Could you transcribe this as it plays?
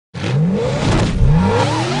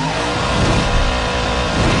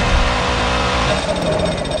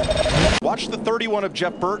watch the 31 of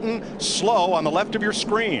Jeff Burton slow on the left of your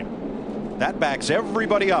screen. That backs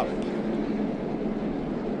everybody up.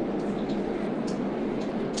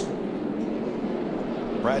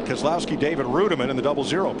 Brad Keselowski, David Rudiman in the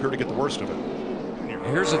 0-0 appear to get the worst of it.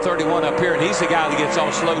 Here's the 31 up here, and he's the guy that gets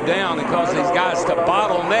all slowed down and causes these guys to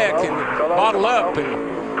bottleneck and bottle up.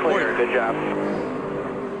 And clear, good job.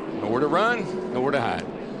 Nowhere to run, nowhere to hide.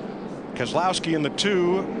 Keselowski in the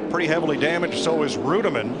 2, pretty heavily damaged. So is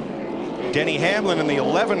Rudiman. Denny Hamlin in the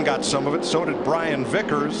 11 got some of it. So did Brian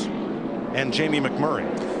Vickers and Jamie McMurray.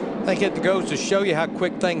 I think it goes to show you how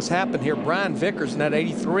quick things happen here. Brian Vickers in that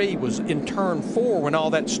 83 was in turn 4 when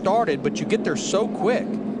all that started, but you get there so quick.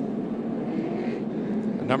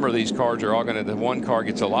 A number of these cars are all going to, the one car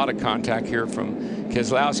gets a lot of contact here from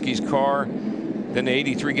Keselowski's car. Then the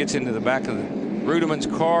 83 gets into the back of the Rudiman's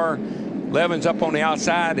car. Levin's up on the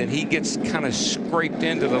outside, and he gets kind of scraped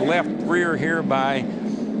into the left rear here by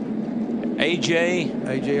A.J.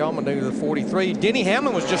 Allmendinger, the 43. Denny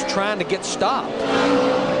Hamlin was just trying to get stopped.